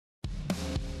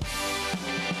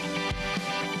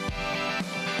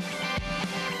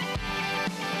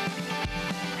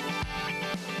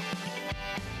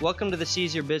Welcome to the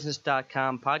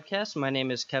SeizeYourBusiness.com podcast. My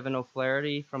name is Kevin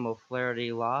O'Flaherty from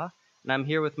O'Flaherty Law, and I'm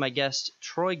here with my guest,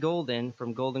 Troy Golden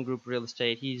from Golden Group Real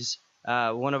Estate. He's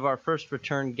one of our first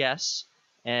return guests,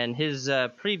 and his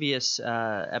previous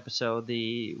episode,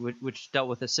 which dealt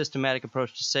with a systematic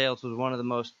approach to sales, was one of the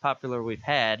most popular we've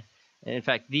had. In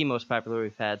fact, the most popular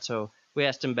we've had. So we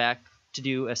asked him back to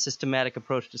do a systematic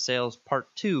approach to sales part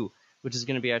 2, which is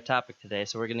going to be our topic today.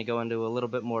 So we're going to go into a little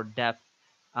bit more depth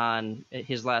on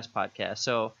his last podcast.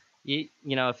 So, you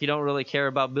know, if you don't really care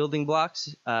about building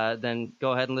blocks, then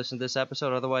go ahead and listen to this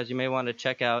episode. Otherwise, you may want to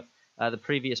check out the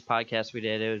previous podcast we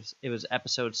did. It was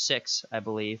episode 6, I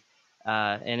believe,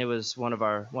 and it was one of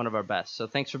our best. So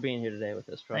thanks for being here today with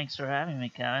us, Troy. Thanks for having me,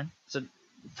 Kevin. So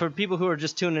for people who are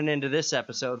just tuning into this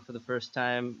episode for the first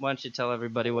time, why don't you tell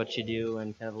everybody what you do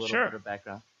and kind of a little bit of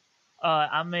background?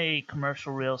 I'm a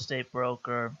commercial real estate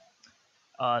broker.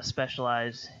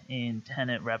 Specialize in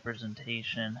tenant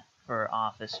representation for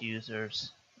office users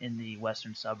in the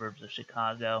western suburbs of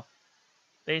Chicago.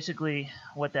 Basically,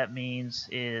 what that means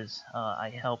is I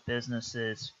help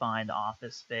businesses find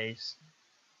office space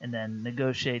and then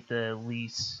negotiate the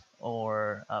lease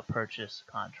or purchase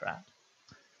contract.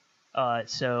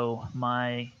 So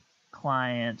my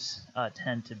clients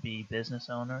tend to be business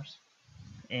owners,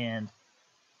 and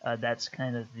that's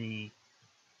kind of the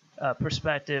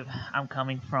perspective I'm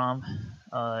coming from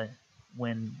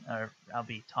when I'll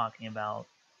be talking about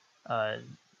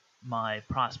my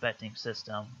prospecting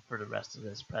system for the rest of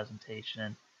this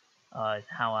presentation,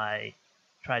 how I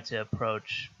try to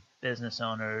approach business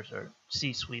owners or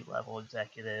C-suite level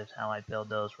executives, how I build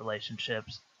those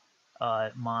relationships.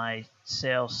 My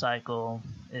sales cycle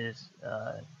is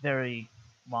very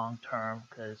long-term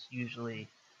because usually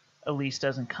a lease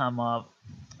doesn't come up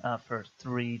for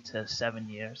 3 to 7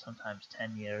 years, sometimes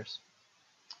 10 years.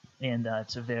 And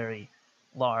it's a very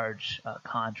large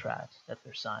contract that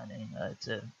they're signing. It's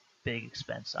a big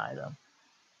expense item.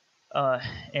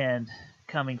 And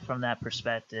coming from that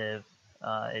perspective,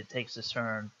 it takes a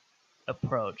certain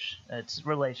approach. It's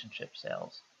relationship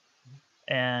sales.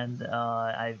 And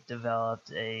I've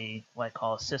developed what I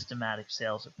call a systematic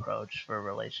sales approach for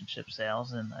relationship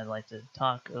sales. And I'd like to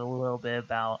talk a little bit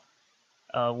about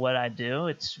what I do.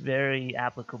 It's very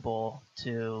applicable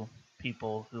to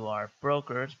people who are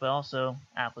brokers, but also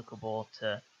applicable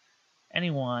to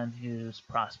anyone who's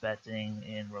prospecting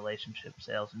in relationship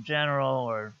sales in general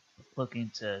or looking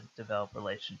to develop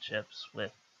relationships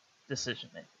with decision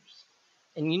makers.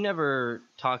 And you never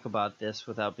talk about this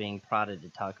without being prodded to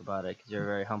talk about it because you're a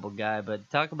very humble guy, but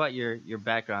talk about your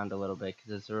background a little bit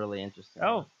because it's really interesting.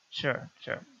 Oh, sure.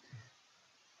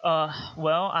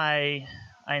 Well, I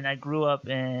grew up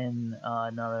in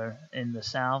the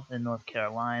South in North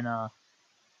Carolina.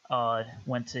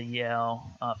 Went to Yale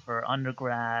for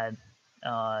undergrad.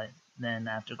 Then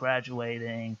after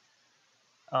graduating,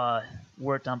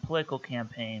 worked on political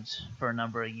campaigns for a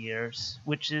number of years,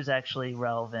 which is actually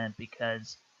relevant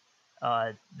because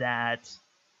that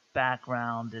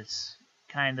background is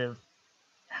kind of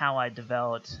how I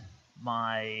developed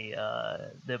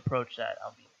the approach that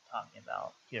I'll be talking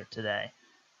about here today.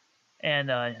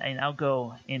 And I'll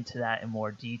go into that in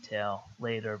more detail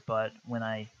later, but when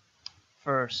I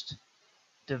first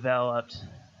developed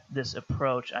this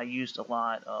approach, I used a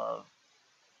lot of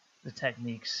the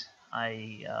techniques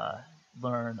I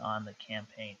learned on the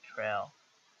campaign trail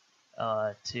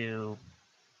to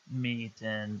meet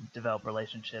and develop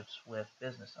relationships with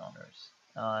business owners.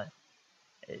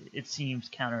 It seems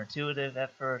counterintuitive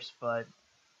at first, but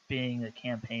being a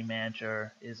campaign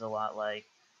manager is a lot like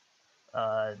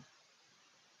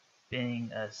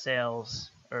being a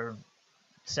sales or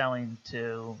selling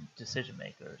to decision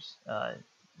makers.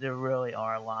 There really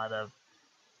are a lot of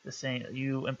the same.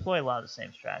 You employ a lot of the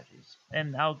same strategies,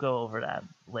 and I'll go over that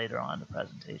later on in the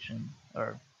presentation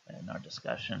or in our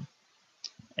discussion.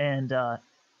 And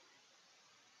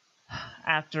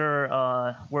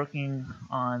after working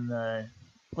on the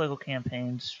political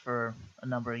campaigns for a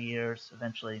number of years,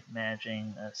 eventually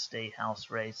managing a state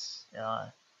house race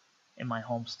in my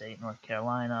home state, North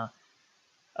Carolina,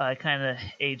 I kind of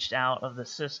aged out of the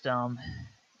system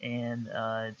and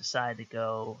decided to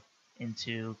go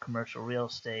into commercial real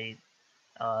estate.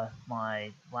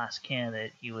 My last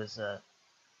candidate, he was a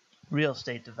real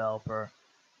estate developer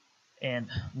and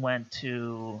went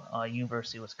to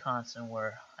University of Wisconsin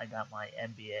where I got my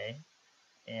MBA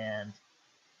and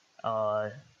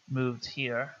moved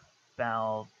here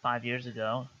about 5 years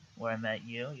ago where I met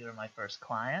you. You were my first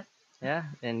client. Yeah,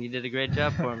 and you did a great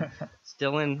job for him.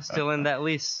 Still in that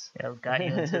lease. Yeah, got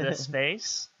you into this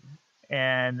space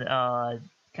and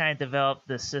kind of developed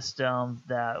the system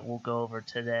that we'll go over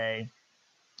today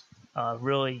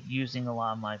really using a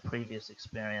lot of my previous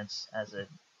experience as a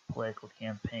political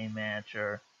campaign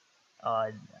manager.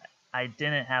 Uh, I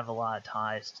didn't have a lot of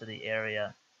ties to the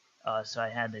area, so I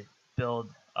had to build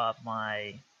up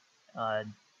my, uh,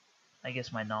 I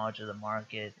guess, my knowledge of the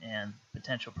market and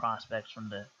potential prospects from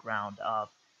the ground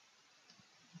up.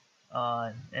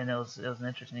 And it was an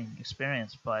interesting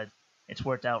experience, but it's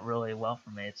worked out really well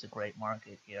for me. It's a great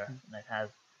market here, and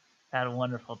I've had a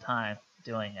wonderful time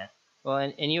doing it. Well,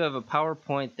 and you have a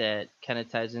PowerPoint that kind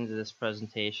of ties into this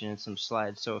presentation and some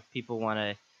slides. So if people want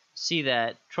to see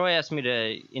that, Troy asked me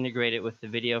to integrate it with the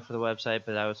video for the website,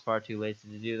 but I was far too lazy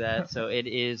to do that. So it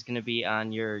is going to be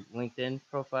on your LinkedIn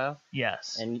profile.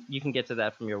 Yes. And you can get to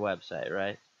that from your website,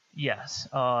 right? Yes.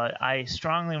 I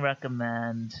strongly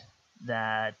recommend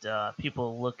that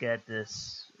people look at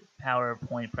this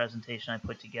PowerPoint presentation I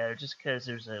put together, just because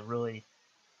there's a really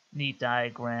neat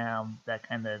diagram that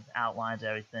kind of outlines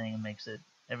everything and makes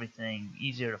everything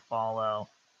easier to follow.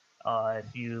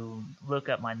 If you look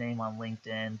up my name on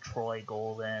LinkedIn, Troy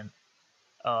Golden,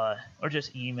 or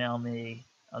just email me,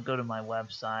 go to my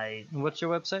website. What's your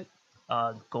website?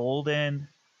 Golden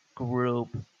Group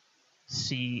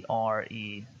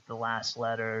CRE. The last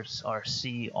letters are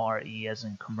CRE as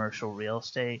in commercial real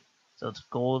estate. So it's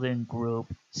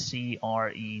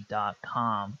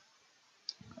goldengroupcre.com.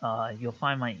 You'll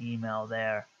find my email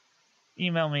there.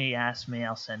 Email me, ask me,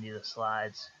 I'll send you the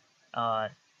slides.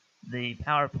 The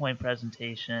PowerPoint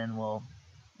presentation will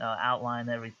outline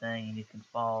everything, and you can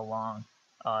follow along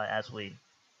as we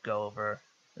go over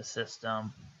the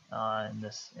system in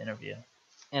this interview.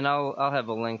 And I'll have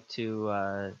a link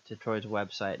to Troy's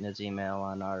website and his email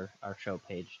on our show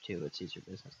page too. It's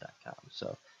easyyourbusiness.com.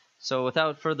 So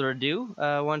without further ado,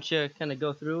 why don't you kind of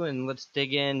go through and let's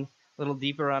dig in a little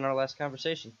deeper on our last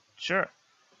conversation. Sure.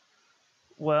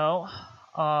 Well,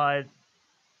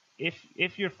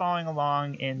 if you're following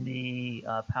along in the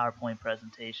PowerPoint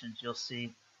presentations, you'll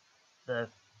see the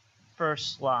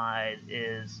first slide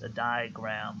is a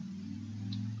diagram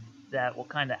that will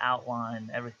kind of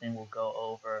outline everything we'll go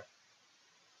over.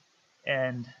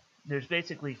 And there's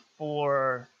basically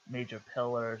 4 major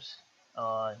pillars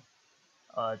to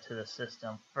the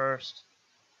system. First,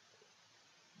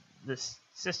 this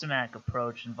systematic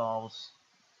approach involves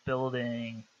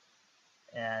building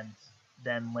and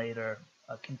then later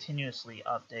continuously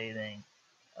updating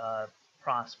a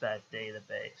prospect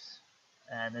database.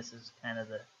 And this is kind of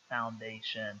the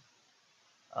foundation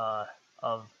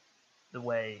of the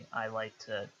way I like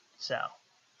to sell.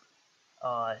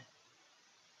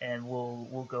 And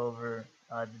we'll go over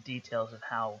the details of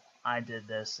how I did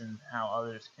this and how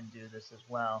others can do this as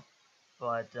well.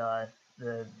 But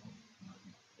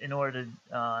in order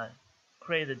to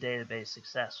create a database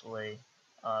successfully,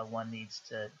 one needs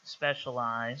to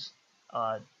specialize.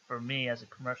 For me, as a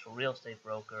commercial real estate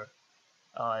broker,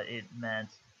 it meant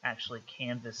actually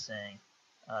canvassing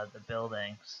the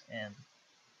buildings and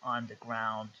on the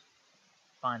ground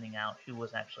finding out who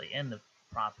was actually in the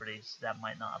properties that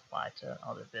might not apply to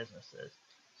other businesses.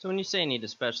 So when you say you need to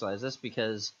specialize, that's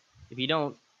because if you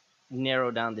don't narrow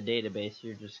down the database,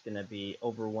 you're just going to be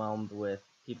overwhelmed with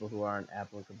people who aren't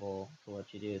applicable to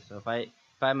what you do. So if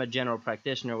I'm a general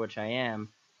practitioner, which I am,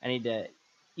 I need to,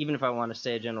 even if I want to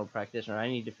stay a general practitioner, I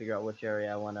need to figure out which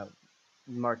area I want to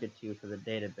market to for the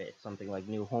database. Something like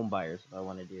new home buyers if I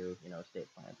want to do, estate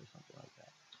plans or something like that.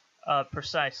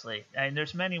 Precisely, and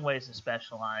there's many ways to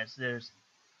specialize.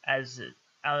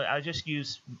 I'll just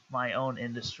use my own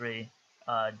industry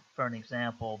for an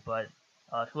example, but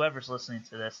whoever's listening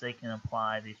to this, they can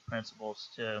apply these principles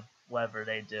to whatever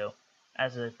they do.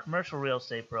 As a commercial real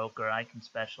estate broker, I can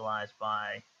specialize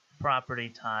by property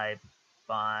type,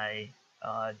 by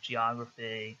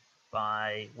geography,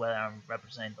 by whether I'm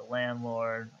representing the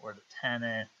landlord or the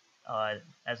tenant.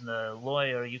 As a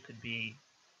lawyer, you could be,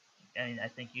 I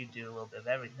think you do a little bit of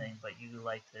everything, but you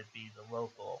like to be the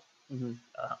local. Mm-hmm.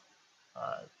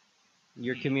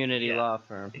 Your community law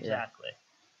firm. Exactly.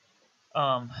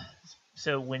 Yeah.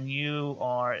 So when you're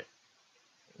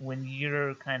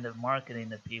kind of marketing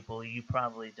to people, you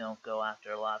probably don't go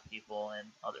after a lot of people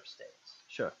in other states.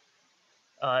 Sure.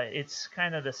 It's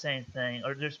kind of the same thing,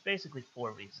 or there's basically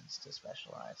 4 reasons to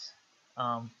specialize.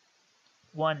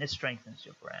 One, it strengthens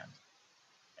your brand,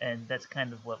 and that's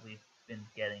kind of what we've been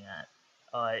getting at.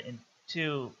 And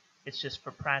 2, it's just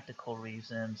for practical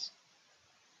reasons.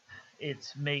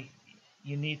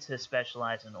 You need to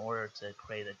specialize in order to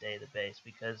create a database,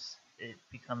 because it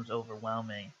becomes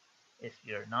overwhelming if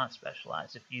you're not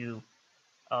specialized. If you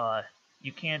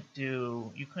couldn't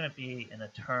be an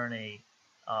attorney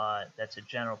that's a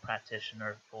general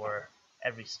practitioner for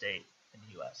every state. in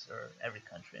the U.S. or every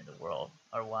country in the world.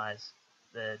 Otherwise,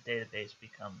 the database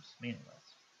becomes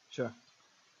meaningless. Sure.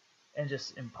 And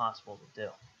just impossible to do.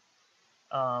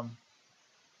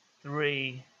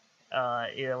 3,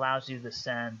 it allows you to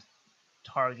send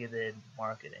targeted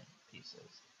marketing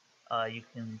pieces. You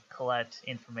can collect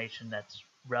information that's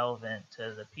relevant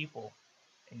to the people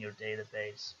in your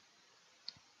database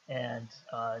and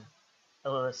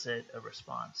elicit a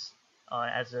response.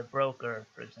 As a broker,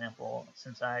 for example,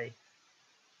 since I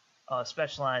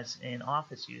specialize in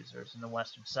office users in the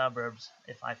western suburbs,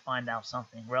 if I find out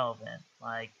something relevant,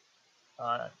 like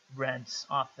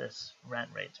office rent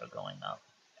rates are going up,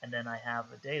 and then I have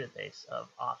a database of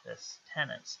office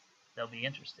tenants, they'll be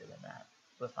interested in that.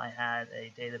 But if I had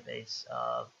a database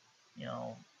of,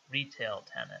 retail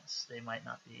tenants, they might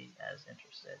not be as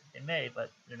interested. They may,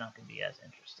 but they're not going to be as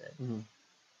interested. Mm-hmm.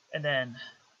 And then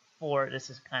 4, this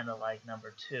is kind of like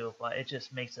number 2, but it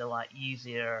just makes it a lot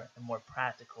easier and more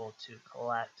practical to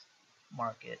collect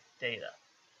market data.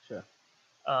 Sure.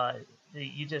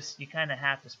 You kind of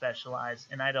have to specialize,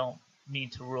 and I don't mean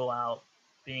to rule out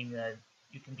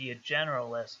you can be a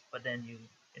generalist, but then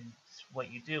in what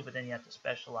you do, but then you have to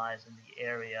specialize in the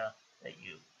area that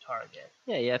you target.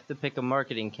 Yeah, you have to pick a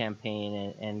marketing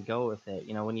campaign and go with it.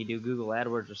 When you do Google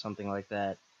AdWords or something like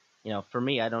that, for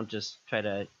me, I don't just try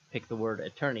to pick the word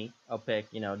attorney. I'll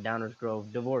pick, Downers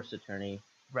Grove divorce attorney,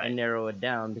 right, and narrow it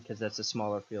down because that's a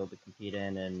smaller field to compete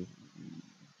in, and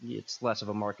it's less of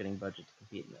a marketing budget to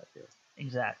compete in that field.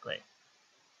 Exactly.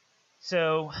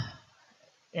 So,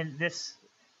 in this,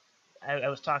 I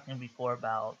was talking before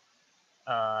about,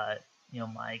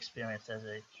 my experience as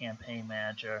a campaign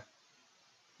manager.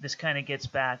 This kind of gets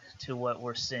back to what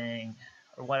we're seeing,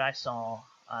 or what I saw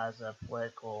as a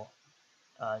political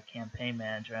campaign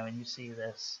manager. I mean, you see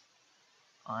this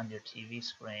on your TV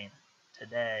screen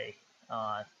today.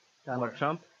 Donald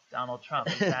Trump? Donald Trump,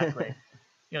 exactly.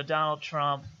 Donald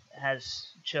Trump has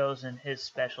chosen his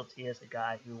specialty as a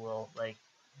guy who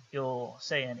he'll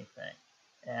say anything.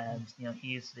 And,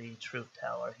 he's the truth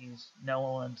teller. No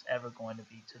one's ever going to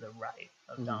be to the right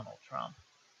of Mm-hmm. Donald Trump.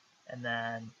 And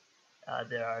then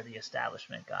there are the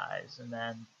establishment guys. And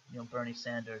then, Bernie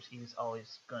Sanders, he's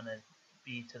always going to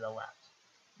be to the left.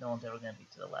 No one's ever going to be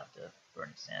to the left of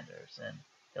Bernie Sanders. And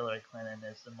Hillary Clinton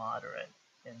is the moderate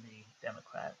in the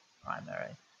Democrat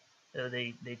primary. So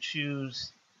they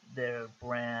choose their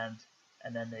brand,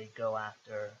 and then they go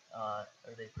after, or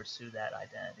they pursue that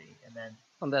identity. And then,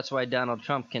 well, that's why Donald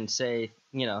Trump can say,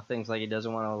 things like he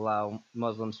doesn't want to allow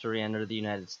Muslims to re-enter the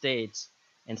United States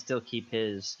and still keep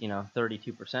his,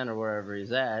 32% or wherever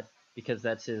he's at, because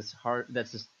that's his heart.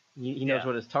 He knows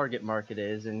what his target market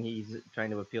is, and he's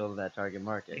trying to appeal to that target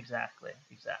market. Exactly.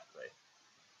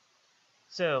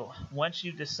 So once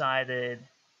you've decided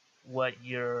what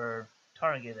your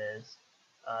target is,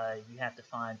 you have to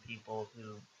find people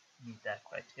who meet that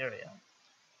criteria.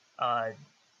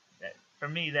 For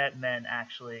me, that meant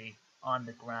actually on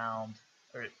the ground,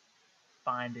 or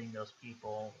finding those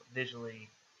people, visually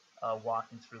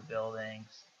walking through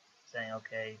buildings, saying,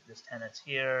 okay, this tenant's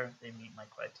here, they meet my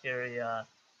criteria,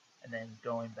 and then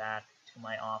going back to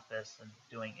my office and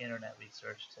doing internet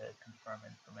research to confirm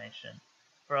information.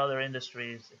 For other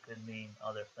industries, it could mean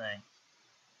other things.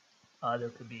 There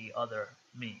could be other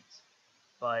means.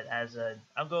 But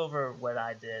I'll go over what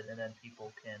I did, and then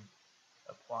people can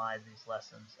apply these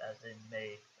lessons as they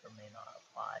may or may not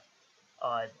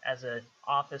apply. As an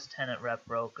office tenant rep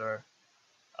broker,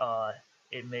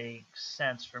 it makes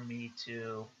sense for me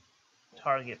to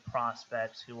target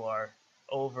prospects who are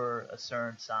over a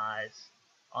certain size,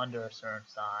 under a certain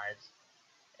size,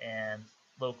 and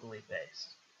locally based.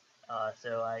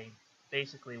 So I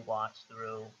basically watch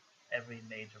through every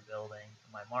major building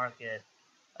in my market,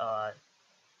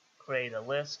 create a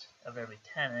list of every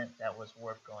tenant that was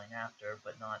worth going after,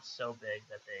 but not so big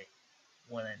that they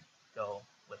wouldn't go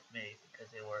with me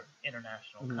because they were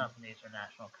international companies or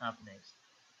national companies.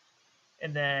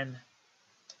 And then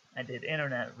I did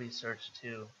internet research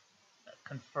to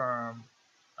confirm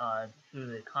who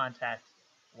the contact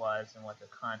was and what the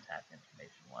contact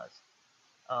information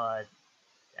was.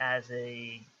 As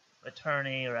a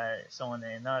attorney or someone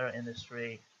in another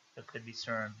industry, there could be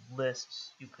certain lists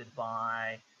you could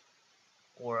buy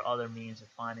or other means of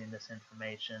finding this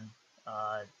information.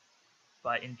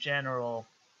 But in general,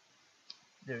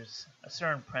 there's a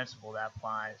certain principle that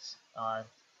applies.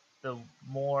 The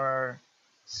more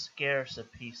scarce a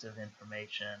piece of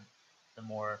information, the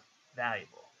more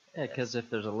valuable. Yeah, because if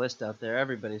there's a list out there,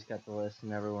 everybody's got the list,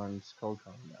 and everyone's cold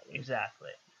calling that list.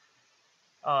 Exactly.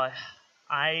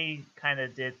 I kind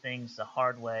of did things the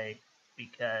hard way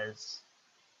because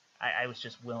I was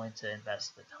just willing to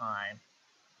invest the time.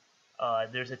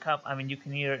 There's a couple. I mean, you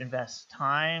can either invest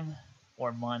time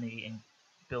or money in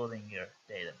building your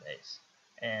database.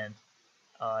 And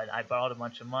I borrowed a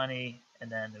bunch of money and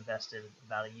then invested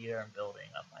about a year in building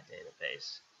up my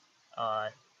database.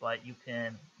 But you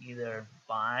can either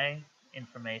buy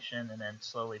information and then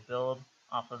slowly build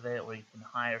off of it, or you can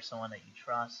hire someone that you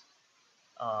trust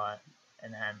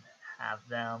and then have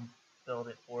them build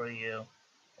it for you,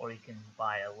 or you can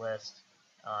buy a list.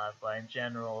 But in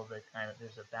general,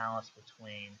 there's a balance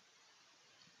between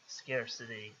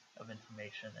scarcity of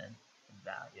information and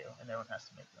value, and everyone has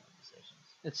to make their own decisions.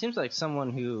 It seems like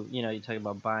someone who, you talk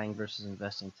about buying versus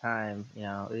investing time,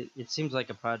 it seems like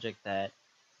a project that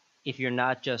if you're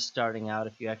not just starting out,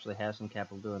 if you actually have some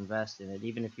capital to invest in it,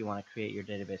 even if you want to create your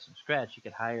database from scratch, you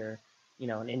could hire,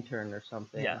 an intern or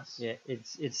something. Yes. Yeah,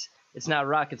 it's not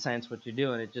rocket science what you're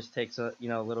doing. It just takes a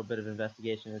little bit of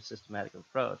investigation and systematic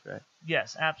approach, right?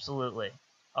 Yes, absolutely.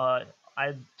 I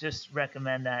just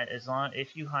recommend that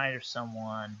if you hire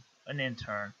someone, an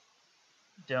intern,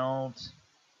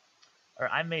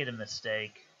 I made a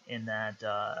mistake in that,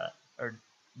 or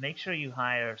make sure you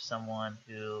hire someone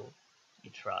who you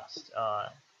trust,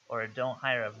 or don't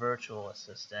hire a virtual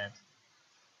assistant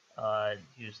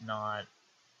who's not,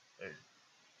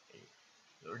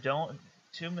 or don't,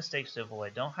 two mistakes to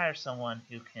avoid. Don't hire someone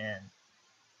who can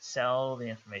sell the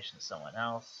information to someone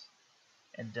else,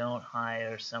 and don't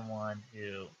hire someone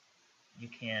who you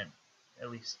can't at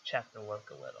least check their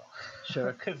work a little.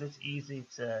 Sure. Because it's easy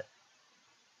to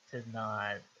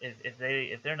not, if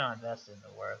they're not invested in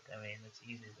the work, I mean, it's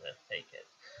easy to fake it.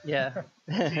 Yeah.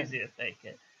 It's easy to fake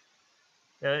it.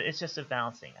 So it's just a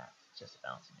balancing act.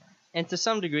 And to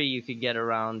some degree, you could get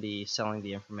around the selling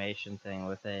the information thing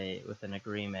with an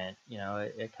agreement,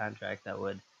 a contract that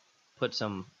would put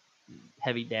some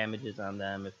heavy damages on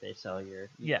them if they sell you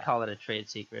call it a trade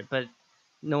secret, but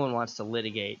no one wants to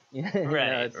litigate.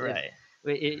 Right.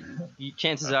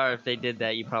 Chances are, if they did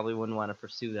that, you probably wouldn't want to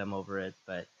pursue them over it,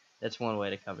 but that's one way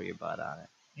to cover your butt on it.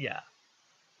 Yeah.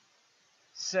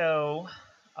 So,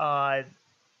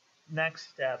 next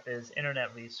step is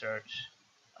internet research.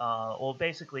 Well,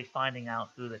 basically finding out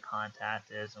who the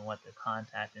contact is and what the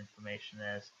contact information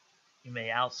is. You may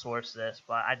outsource this,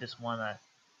 but I just want to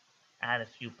add a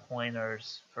few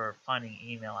pointers for finding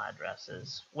email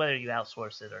addresses, whether you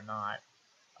outsource it or not.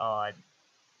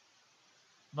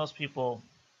 Most people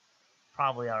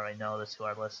probably already know this who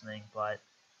are listening, but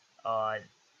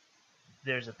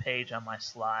there's a page on my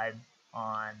slide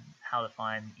on how to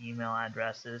find email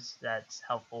addresses that's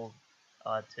helpful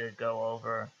to go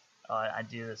over. I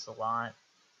do this a lot.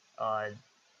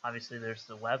 Obviously, there's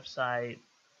the website,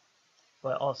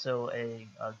 but also a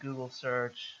Google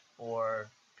search or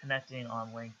connecting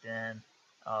on LinkedIn.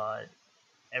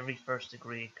 Every first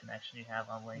degree connection you have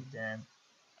on LinkedIn.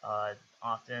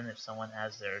 Often, if someone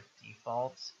has their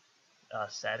default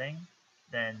setting,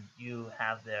 then you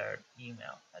have their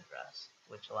email address,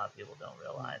 which a lot of people don't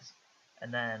realize.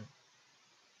 And then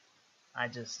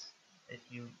if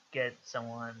you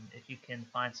can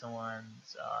find someone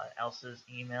else's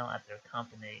email at their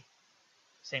company,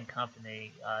 same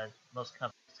company, most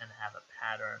companies tend to have a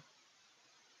pattern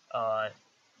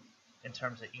in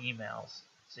terms of emails,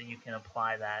 so you can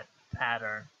apply that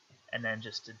pattern and then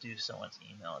just deduce someone's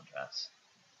email address.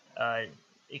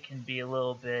 It can be a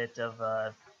little bit of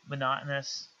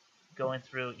monotonous going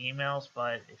through emails,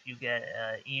 but if you get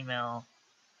an email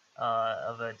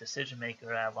of a decision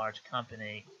maker at a large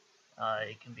company,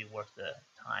 it can be worth the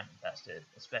time invested,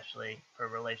 especially for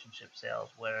relationship sales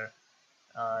where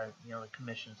the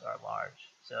commissions are large.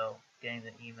 So getting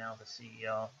the email of the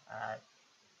CEO at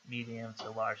medium to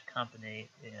large company,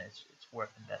 it's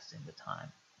worth investing the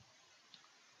time.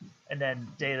 And then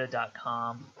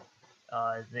data.com,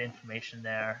 the information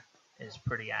there is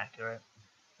pretty accurate.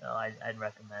 So I'd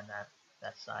recommend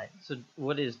that site. So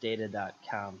what is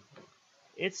data.com?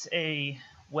 It's a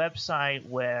website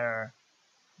where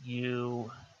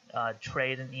you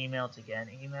trade an email to get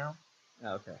an email.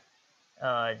 Oh, okay.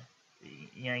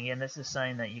 Again, this is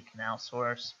something that you can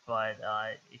outsource, but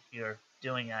if you're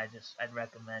doing it, I'd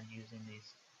recommend using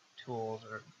these tools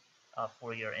or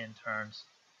for your interns.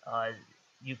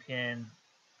 You can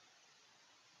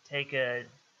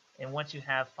and once you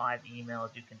have 5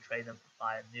 emails, you can trade them for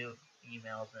 5 new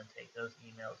emails and take those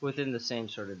emails within the same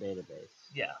sort of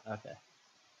database. Yeah. Okay.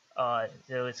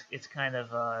 So it's kind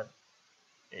of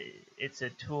it's a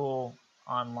tool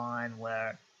online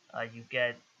where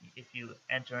if you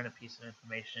enter in a piece of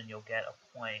information, you'll get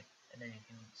a point, and then you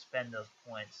can spend those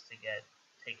points to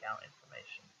take out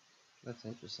information. That's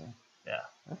interesting. Yeah.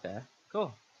 Okay.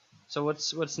 Cool. So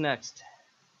what's next?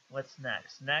 what's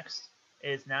next? Next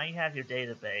is now you have your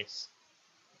database.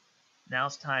 Now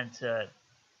it's time to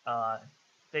uh,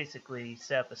 basically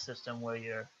set up a system where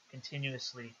you're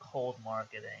continuously cold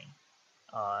marketing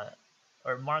uh,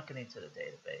 or marketing to the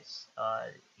database,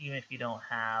 even if you don't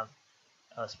have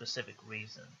a specific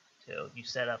reason to. You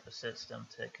set up a system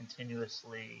to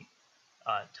continuously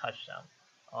touch them,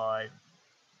 uh,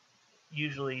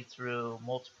 usually through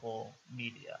multiple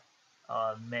media,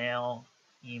 mail,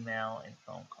 email, and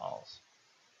phone calls.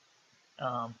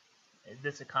 Um,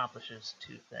 this accomplishes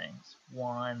two things.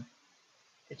 One,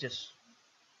 it just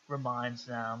reminds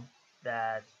them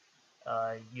that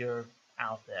you're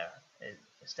out there. It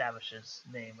establishes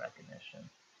name recognition.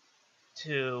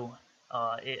 Two,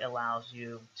 it allows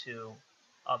you to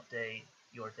update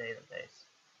your database.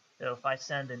 So if I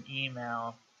send an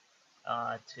email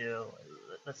to,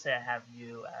 let's say I have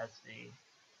you as the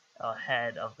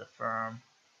head of the firm,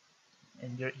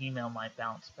 and your email might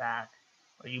bounce back,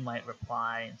 or you might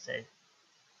reply and say,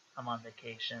 I'm on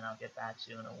vacation, I'll get back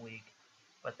to you in a week.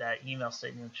 But that email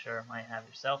signature might have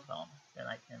your cell phone. Then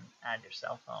I can add your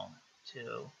cell phone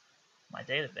to my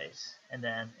database. And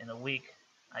then in a week,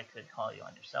 I could call you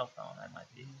on your cell phone. I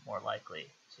might be more likely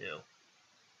to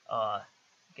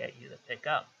get you to pick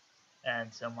up.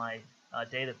 And so my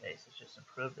database has just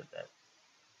improved a bit.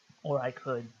 Or I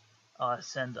could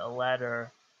send a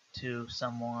letter to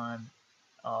someone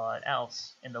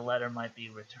else, and the letter might be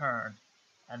returned,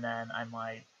 and then I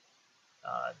might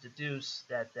deduce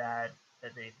that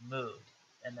they've moved,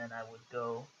 and then I would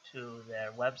go to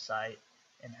their website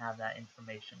and have that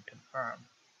information confirmed,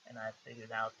 and I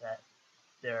figured out that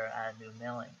they're at a new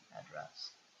mailing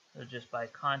address. So just by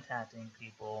contacting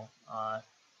people,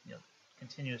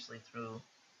 continuously through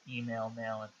email,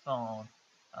 mail, and phone,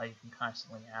 you can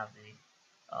constantly have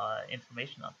the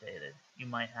information updated. You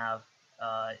might have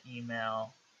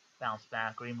email bounce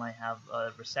back, or you might have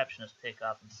a receptionist pick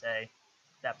up and say,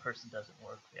 that person doesn't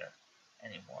work here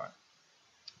anymore.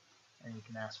 And you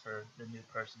can ask for the new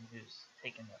person who's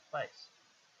taken their place.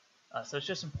 So it's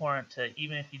just important to,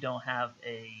 even if you don't have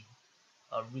a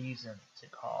reason to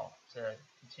call, to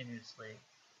continuously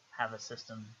have a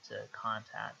system to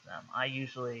contact them. I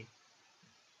usually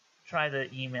try to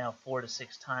email 4 to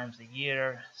 6 times a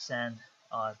year, send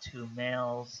 2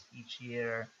 mails each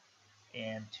year,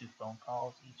 and 2 phone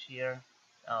calls each year.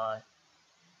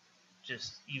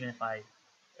 Just even if I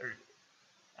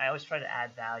always try to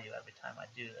add value every time I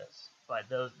do this, but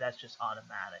that's just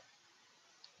automatic.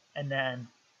 And then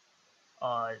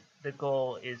the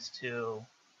goal is to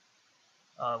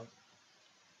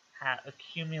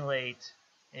accumulate.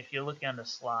 If you're looking on the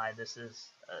slide, this is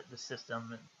the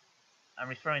system. I'm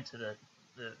referring to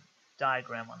the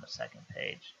diagram on the second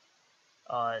page.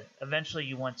 Eventually,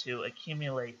 you want to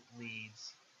accumulate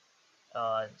leads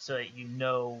so that you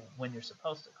know when you're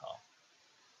supposed to call.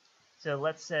 So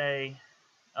let's say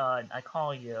I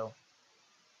call you,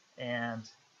 and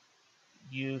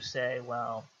you say,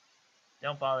 well,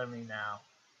 don't bother me now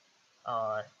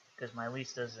because my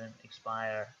lease doesn't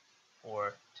expire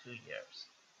for 2 years.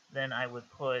 Then I would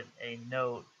put a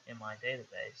note in my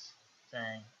database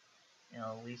saying,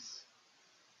 lease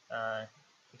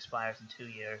expires in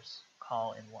 2 years,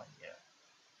 call in 1 year.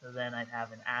 So then I'd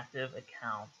have an active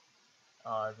account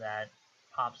that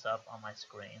pops up on my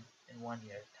screen in 1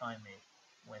 year telling me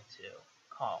when to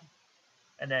call.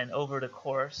 And then over the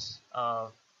course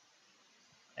of,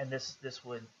 and this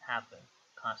would happen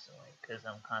constantly because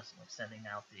I'm constantly sending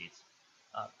out these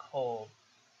cold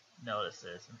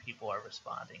notices, and people are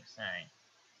responding saying,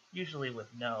 usually with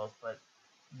no's, but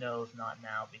no's not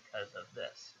now because of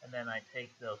this. And then I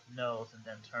take those no's and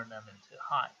then turn them into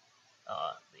hot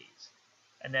leads.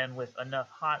 And then with enough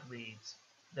hot leads,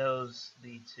 those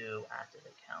lead to active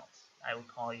accounts. I would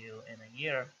call you in a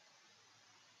year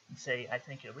and say, I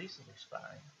think your lease is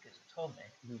expiring because you told me.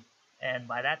 Mm-hmm. And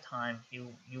by that time,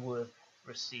 you would have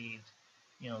received,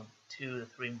 2 to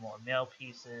 3 more mail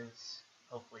pieces,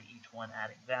 hopefully each one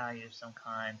adding value of some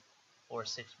kind, 4 or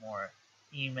 6 more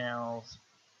emails,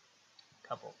 a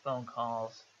couple of phone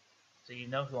calls. So you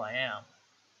know who I am,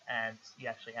 and you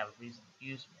actually have a reason to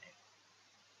use me.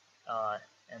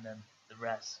 And then the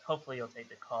rest, hopefully you'll take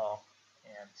the call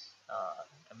and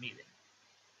a meeting.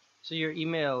 So your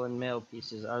email and mail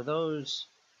pieces, are those,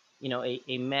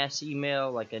 a mass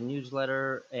email, like a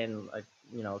newsletter and a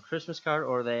Christmas card,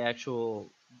 or are they actual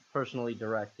personally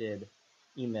directed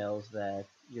emails that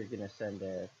you're going to send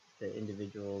to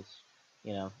individuals,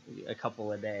 a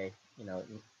couple a day,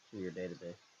 through your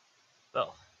database?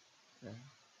 Both.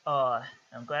 Yeah.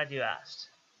 I'm glad you asked.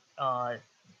 I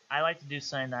like to do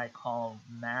something that I call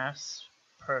mass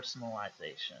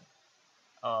personalization.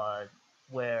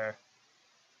 where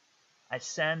I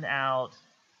send out,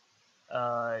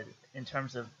 in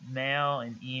terms of mail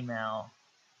and email,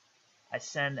 I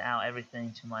send out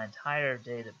everything to my entire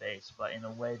database, but in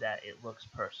a way that it looks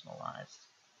personalized.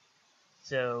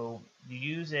 So you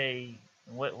use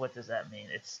what does that mean?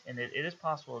 It is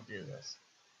possible to do this.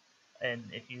 And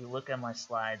if you look at my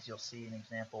slides, you'll see an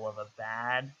example of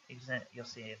you'll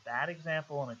see a bad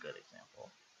example and a good example.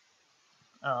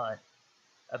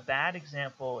 A bad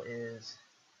example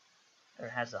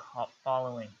has the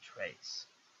following traits.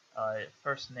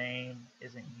 First name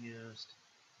isn't used.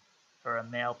 For a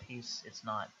mail piece, it's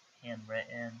not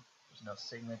handwritten. There's no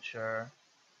signature.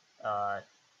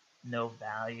 No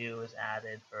value is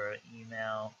added for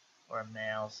email or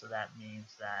mail, so that means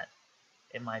that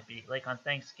it might be like on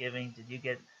Thanksgiving. Did you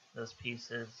get those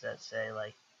pieces that say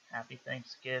like Happy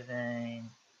Thanksgiving?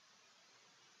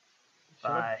 Sure.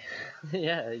 Bye.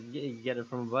 Yeah, you get it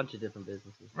from a bunch of different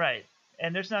businesses. Right,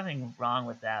 and there's nothing wrong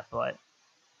with that, but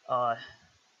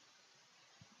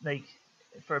like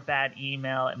for a bad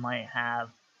email, it might have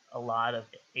a lot of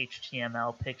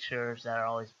HTML pictures that are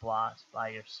always blocked by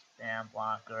your spam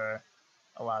blocker,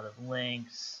 a lot of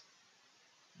links,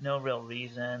 no real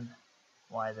reason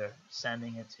why they're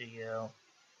sending it to you,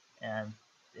 and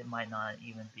it might not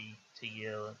even be to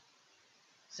you.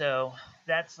 So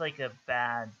that's like a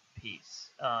bad piece.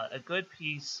 A good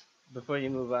piece. Before you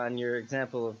move on, your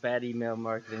example of bad email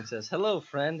marketing says, "Hello,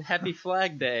 friend. Happy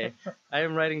Flag Day. I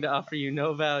am writing to offer you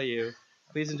no value.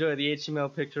 Please enjoy the HTML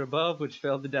picture above, which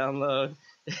failed to download."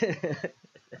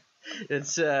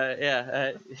 It's You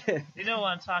know what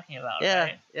I'm talking about, yeah,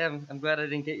 right? yeah. I'm glad I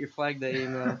didn't get your Flag Day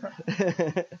email.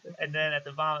 And then at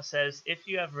the bottom it says, if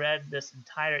you have read this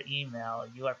entire email,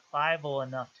 you are pliable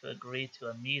enough to agree to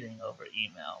a meeting over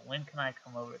email. When can I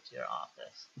come over to your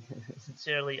office?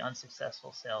 Sincerely,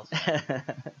 unsuccessful salesman.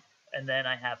 And then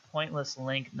I have pointless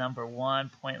link number 1,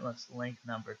 pointless link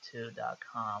number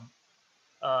 2.com.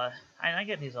 And I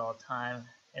get these all the time.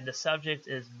 And the subject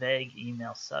is vague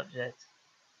email subject.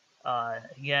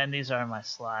 Again, these are my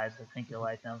slides. I think you'll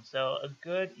like them. So a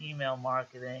good email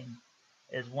marketing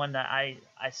is one that I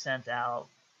sent out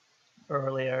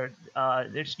earlier.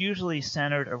 It's usually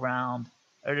centered around,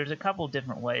 or there's a couple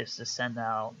different ways to send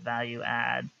out value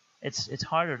add. It's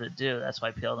harder to do. That's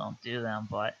why people don't do them.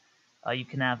 But you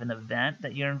can have an event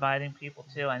that you're inviting people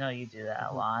to. I know you do that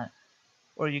a lot.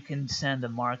 Or you can send a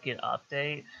market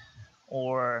update.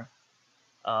 Or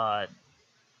let's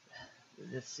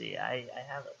see. I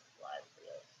have a slide for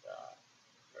this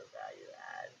for value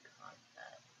add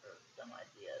content for some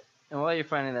ideas. And while you're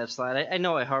finding that slide, I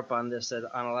know I harp on this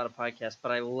on a lot of podcasts,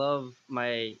 but I love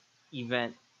my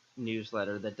event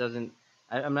newsletter that doesn't.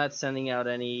 I'm not sending out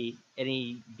any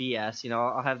BS. You know,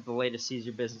 I'll have the latest Seize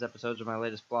Your Business episodes of my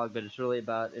latest blog, but it's really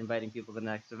about inviting people to the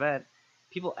next event.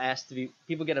 People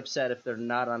get upset if they're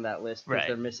not on that list because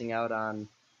they're missing out on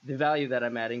the value that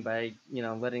I'm adding by, you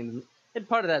know, letting them. And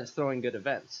part of that is throwing good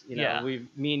events. You know,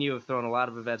 me and you have thrown a lot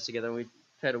of events together, and we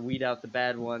try to weed out the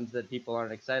bad ones that people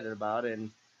aren't excited about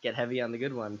and get heavy on the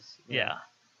good ones. Yeah.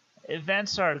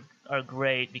 Events are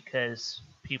great because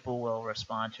people will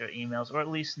respond to your emails, or at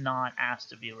least not ask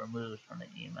to be removed from the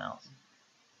emails.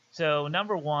 So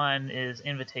number 1 is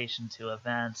invitation to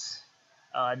events.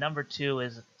 Number 2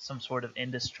 is some sort of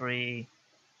industry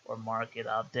or market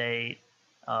update.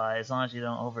 As long as you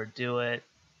don't overdo it,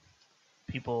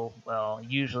 people will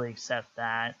usually accept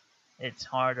that. It's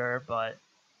harder, but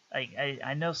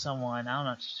I know someone, I'm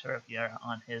not sure if you're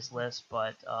on his list,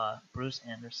 but Bruce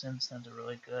Anderson sends a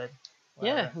really good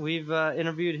letter. Yeah, we've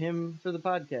interviewed him for the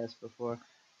podcast before.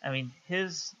 I mean,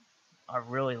 his are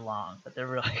really long, but they're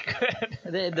really good.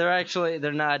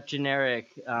 They're not generic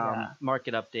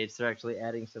market updates. They're actually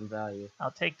adding some value.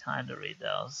 I'll take time to read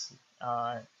those.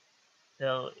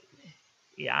 So,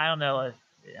 yeah, I don't know if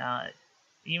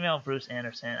email Bruce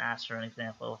Anderson, ask for an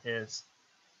example of his,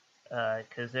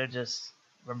 because they're just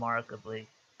remarkably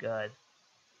good.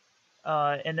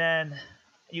 And then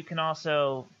you can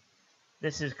also,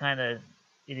 this is kind of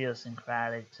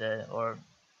idiosyncratic to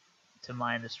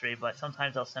my industry, but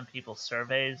sometimes I'll send people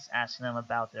surveys asking them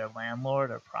about their landlord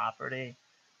or property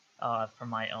for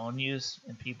my own use,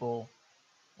 and people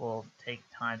will take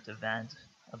time to vent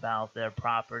about their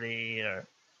property or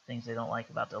things they don't like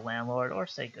about the landlord, or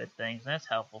say good things, and it's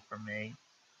helpful for me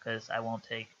because I won't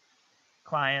take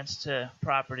clients to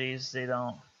properties I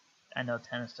know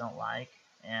tenants don't like,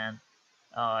 and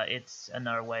it's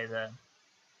another way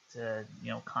to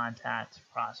contact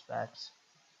prospects.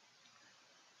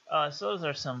 So those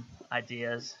are some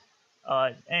ideas.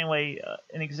 Anyway,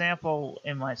 an example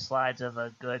in my slides of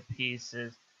a good piece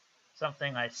is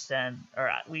something I send,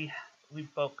 or we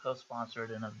both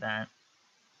co-sponsored an event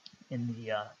in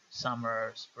the summer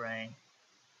or spring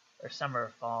or summer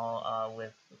or fall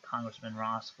with Congressman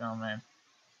Roscoe, and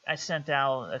I sent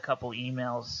out a couple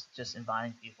emails just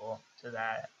inviting people to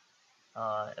that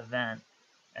event,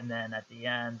 and then at the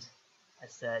end I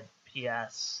said,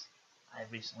 "P.S. I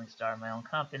recently started my own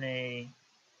company.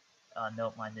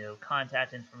 Note my new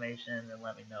contact information and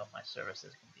let me know if my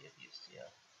services can be of use to you."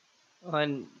 Well,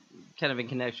 and kind of in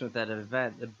connection with that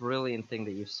event, the brilliant thing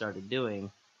that you've started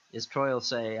doing is Troy will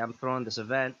say, "I'm throwing this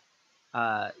event.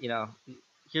 You know,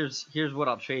 here's what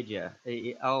I'll trade you.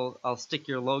 I'll stick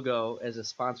your logo as a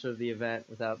sponsor of the event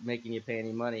without making you pay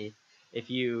any money if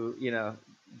you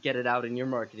get it out in your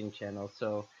marketing channel."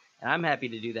 So, and I'm happy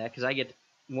to do that because I get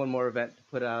one more event to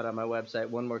put out on my website,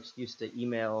 one more excuse to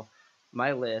email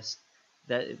my list.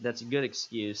 That's a good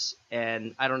excuse,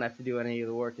 and I don't have to do any of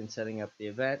the work in setting up the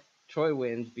event. Troy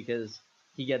wins because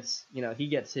he gets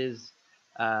his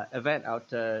event out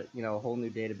to a whole new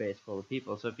database full of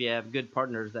people. So if you have good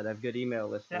partners that have good email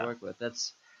lists to work with,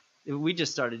 we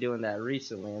just started doing that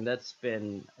recently, and that's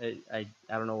been I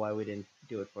don't know why we didn't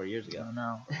do it 4 years ago. I don't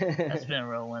know. That's been a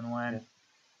real win-win. Yeah.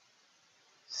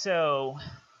 So,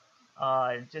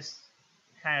 just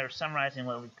kind of summarizing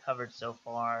what we've covered so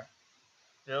far: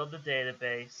 build the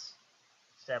database,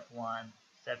 step 1.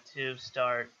 Step 2,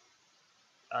 start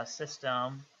a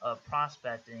system of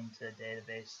prospecting to the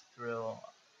database through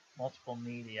multiple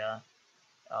media,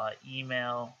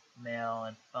 email, mail,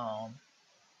 and phone.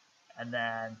 And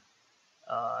then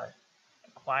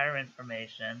acquire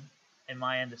information. In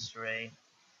my industry,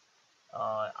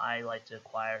 I like to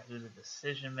acquire who the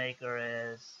decision maker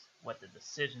is, what the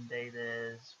decision date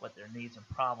is, what their needs and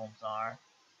problems are.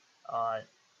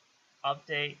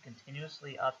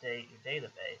 Continuously update your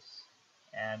database,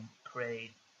 and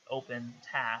create open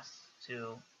tasks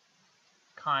to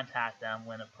contact them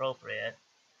when appropriate,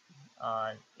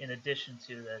 in addition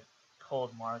to the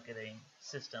cold marketing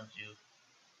systems you've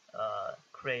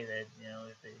created.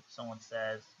 If someone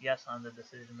says, "Yes, I'm the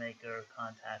decision maker,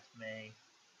 contact me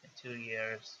in 2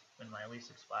 years when my lease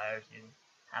expires," you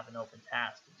have an open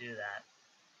task to do that.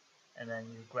 And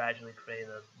then you gradually create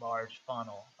a large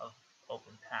funnel of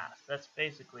open tasks. That's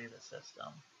basically the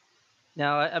system.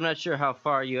 Now, I'm not sure how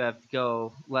far you have to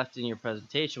go left in your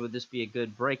presentation. Would this be a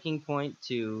good breaking point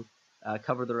to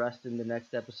cover the rest in the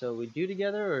next episode we do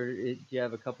together, or do you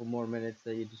have a couple more minutes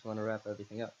that you just want to wrap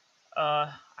everything up?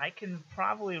 I can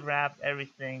probably wrap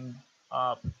everything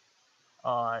up.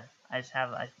 I just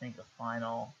have, I think, a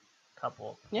final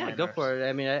couple of pointers. Yeah, go for it.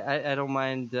 I mean, I don't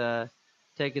mind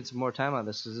taking some more time on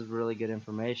this because this is really good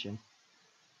information.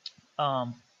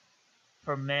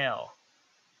 For mail,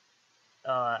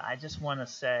 I just want to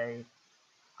say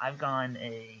I've gotten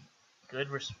a good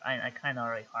I kind of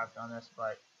already harped on this,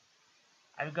 but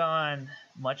I've gotten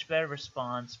much better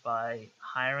response by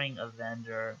hiring a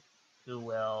vendor who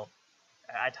will.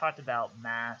 I talked about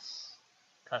mass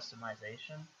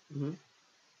customization. Mm-hmm.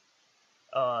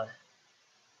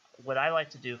 What I like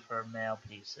to do for mail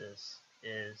pieces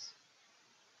is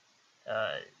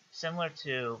similar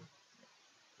to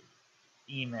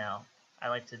email. I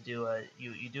like to do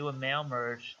you do a mail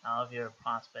merge out of your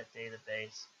prospect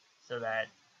database so that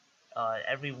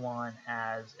everyone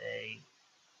has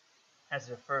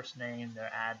their first name,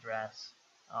 their address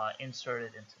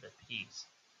inserted into the piece.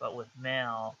 But with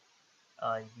mail,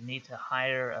 you need to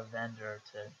hire a vendor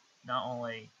to not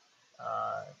only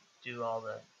do all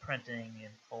the printing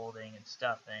and folding and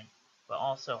stuffing, but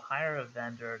also hire a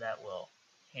vendor that will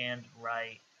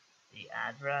handwrite the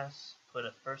address, put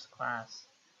a first class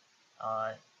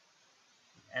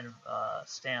and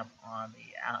stamp on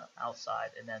the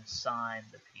outside, and then sign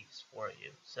the piece for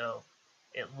you. So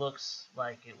it looks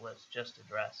like it was just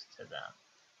addressed to them.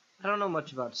 I don't know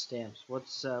much about stamps.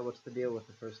 What's the deal with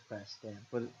the first class stamp?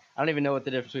 I don't even know what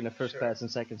the difference between a first class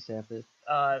and second stamp is.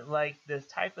 Like the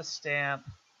type of stamp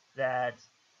that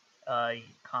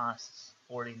costs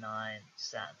 49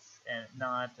 cents, and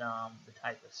not the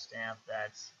type of stamp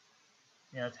that's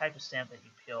the type of stamp that you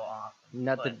peel off.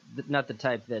 Not the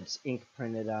type that's ink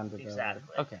printed onto the exactly.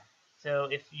 letter. Okay. So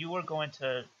if you were going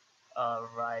to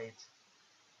write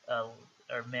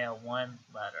or mail one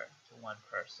letter to one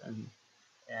person,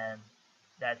 and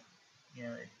that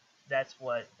that's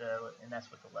what the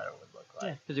letter would look like.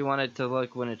 Yeah, because you want it to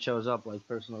look when it shows up like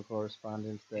personal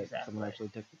correspondence that Exactly. someone actually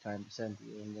took the time to send to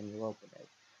you, and then you open it,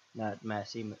 not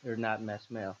mass email or not mass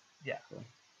mail. Yeah. So.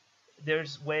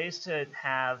 There's ways to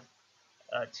have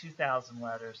 2,000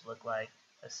 letters look like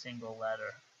a single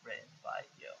letter written by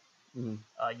you.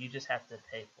 Mm-hmm. You just have to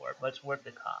pay for it, but it's worth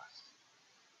the cost.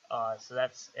 So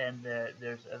that's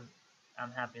there's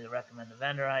I'm happy to recommend the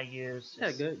vendor I use.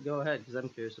 Yeah, go ahead, because I'm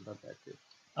curious about that too.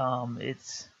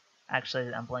 It's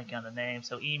actually, I'm blanking on the name,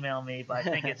 so email me, but I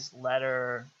think it's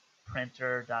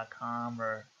letterprinter.com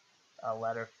or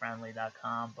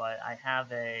letterfriendly.com. But I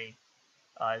have uh,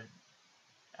 uh,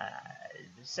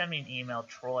 send me an email,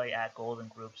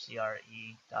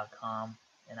 troy@goldengroupcre.com,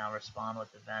 and I'll respond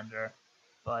with the vendor.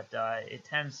 But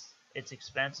it's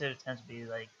expensive. It tends to be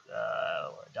like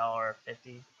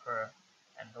 $1.50 per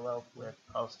envelope with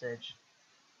postage.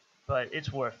 But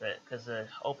it's worth it because the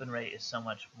open rate is so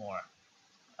much more.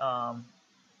 Now,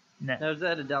 is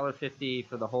that $1.50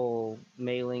 for the whole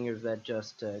mailing, or is that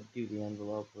just to do the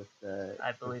envelope with the?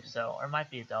 I believe so, or it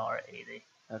might be $1.80.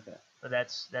 Okay. But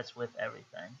that's with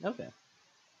everything. Okay.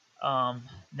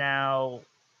 Now,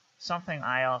 something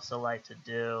I also like to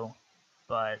do,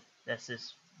 but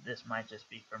this might just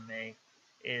be for me,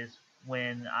 is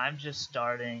when I'm just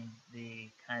starting the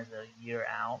kind of year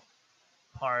out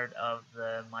part of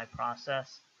my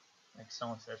process. Like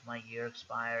someone says, my year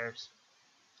expires,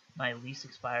 my lease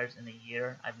expires in a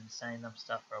year. I've been sending them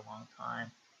stuff for a long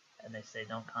time, and they say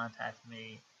don't contact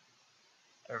me,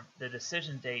 or the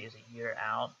decision date is a year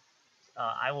out.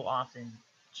 I will often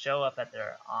show up at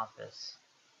their office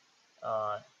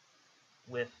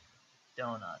with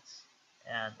donuts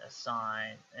and a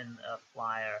sign and a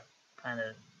flyer, kind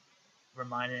of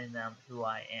reminding them who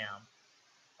I am.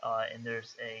 And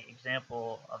there's a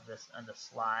example of this on the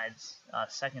slides,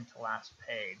 second to last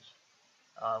page.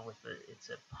 It's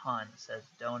a pun. It says,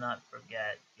 "Do not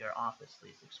forget your office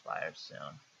lease expires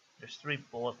soon." There's 3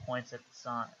 bullet points at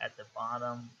the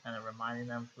bottom, kind of reminding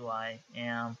them who I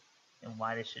am and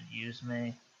why they should use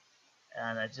me.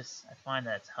 And I find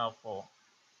that it's helpful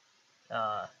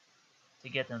to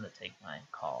get them to take my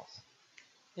calls.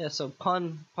 Yeah, so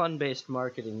pun-based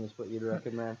marketing is what you'd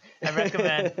recommend. I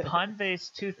recommend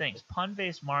pun-based 2 things: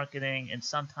 pun-based marketing and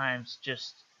sometimes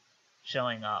just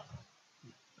showing up.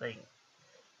 Like,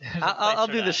 I'll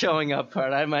do the showing up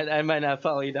part. I might not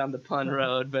follow you down the pun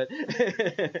road, but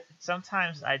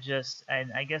sometimes I guess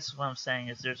what I'm saying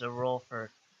is there's a role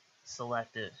for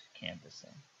selective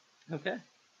canvassing. Okay.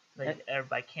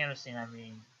 By canvassing I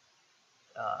mean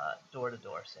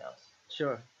door-to-door sales.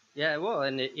 Sure. Yeah. Well,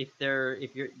 and if they're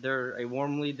a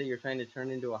warm lead that you're trying to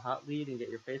turn into a hot lead and get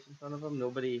your face in front of them,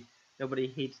 nobody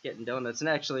hates getting donuts. And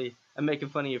actually, I'm making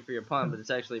fun of you for your pun, but it's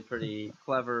actually a pretty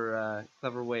clever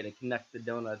way to connect the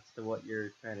donuts to what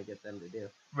you're trying to get them to do.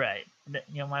 Right.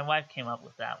 My wife came up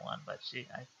with that one, but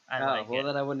I like well, it.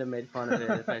 Then I wouldn't have made fun of it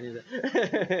if I knew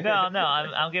that. No,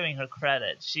 I'm giving her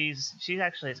credit. She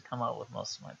actually has come up with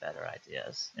most of my better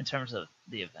ideas in terms of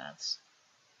the events.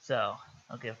 So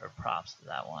I'll give her props to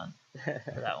that one.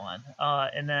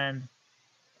 And then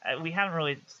we haven't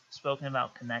really spoken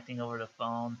about connecting over the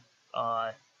phone.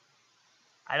 I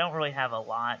don't really have a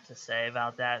lot to say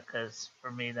about that because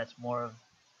for me that's more of,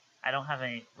 I don't have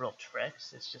any real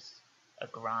tricks. It's just a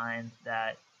grind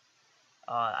that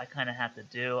I kind of have to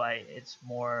do. It's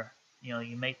more,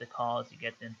 you make the calls, you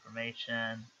get the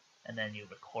information, and then you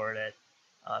record it.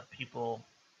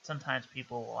 Sometimes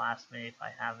people will ask me if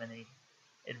I have any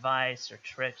advice or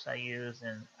tricks I use,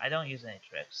 and I don't use any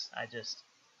tricks.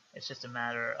 It's just a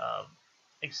matter of,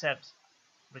 except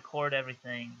record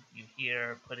everything you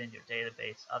hear, put in your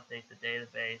database, update the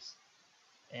database,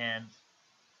 and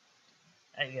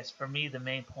I guess for me the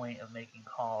main point of making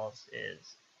calls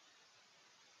is,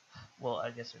 well, I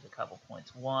guess there's a couple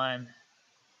points. One,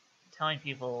 telling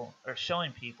people or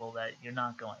showing people that you're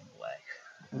not going away.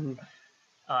 Mm-hmm.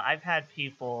 I've had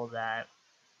people that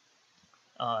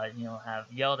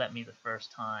have yelled at me the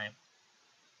first time,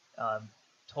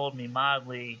 told me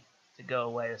mildly to go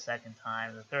away the second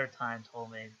time, the third time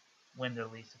told me when their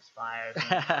lease expires.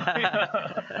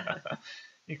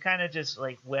 You're kind of just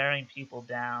like wearing people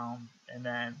down, and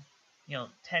then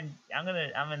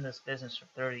I'm in this business for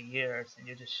 30 years, and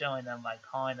you're just showing them by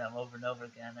calling them over and over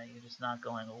again that you're just not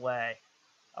going away.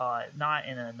 Not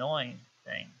in an annoying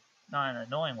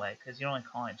way, because you're only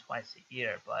calling twice a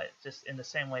year, but just in the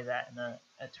same way that an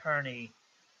attorney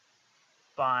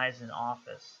buys an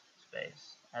office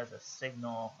space as a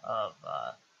signal of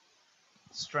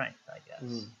strength, I guess.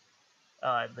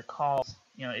 Mm-hmm. The calls,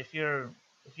 if you're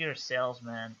a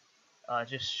salesman,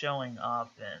 just showing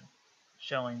up and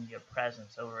showing your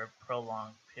presence over a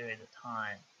prolonged period of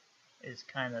time is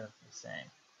kind of the same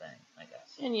thing, I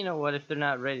guess. And you know what? If they're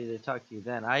not ready to talk to you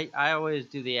then, I always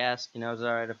do the ask, is it all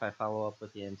right if I follow up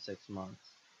with you in 6 months?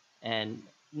 And,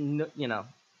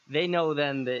 they know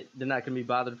then that they're not going to be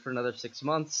bothered for another 6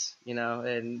 months,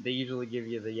 and they usually give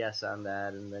you the yes on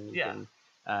that, and then you can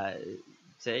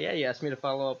say, yeah, you asked me to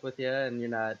follow up with you, and you're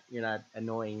not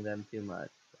annoying them too much.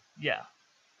 Yeah.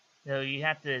 So you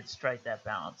have to strike that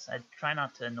balance. I try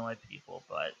not to annoy people,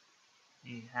 but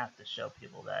you have to show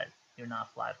people that you're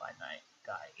not fly by night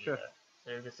guy Sure. either.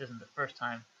 So this isn't the first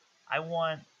time.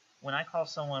 When I call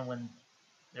someone when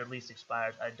their lease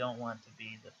expires, I don't want to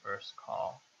be the first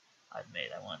call I've made.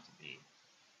 I want it to be,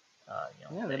 Yeah,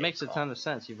 the that eighth makes a call. ton of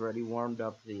sense. You've already warmed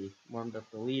up the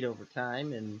lead over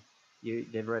time, and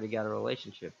they've already got a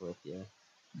relationship with you.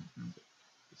 Mm-hmm.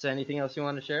 Is there anything else you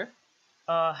want to share?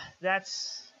 I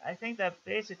think that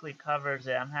basically covers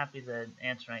it. I'm happy to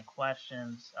answer any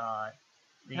questions. How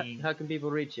can people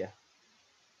reach you?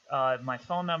 My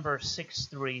phone number is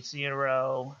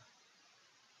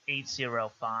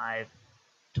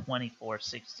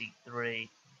 630-805-2463.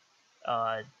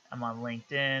 I'm on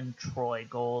LinkedIn, Troy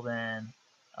Golden.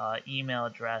 Email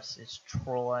address is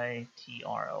Troy,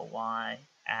 Troy,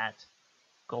 at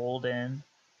Golden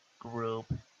Group,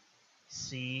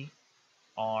 CRE.com.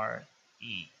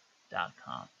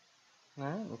 All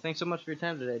right. Well, thanks so much for your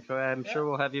time today, Troy. I'm Yeah. sure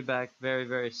we'll have you back very,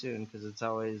 very soon because it's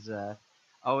always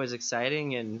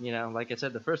exciting. And like I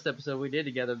said, the first episode we did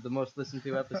together, the most listened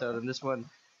to episode, and this one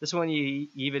you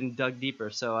even dug deeper.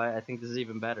 So I think this is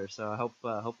even better. So I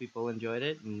hope people enjoyed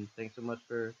it, and thanks so much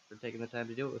for taking the time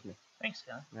to do it with me. Thanks,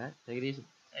 guy. All right. Take it easy.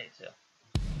 Hey, too.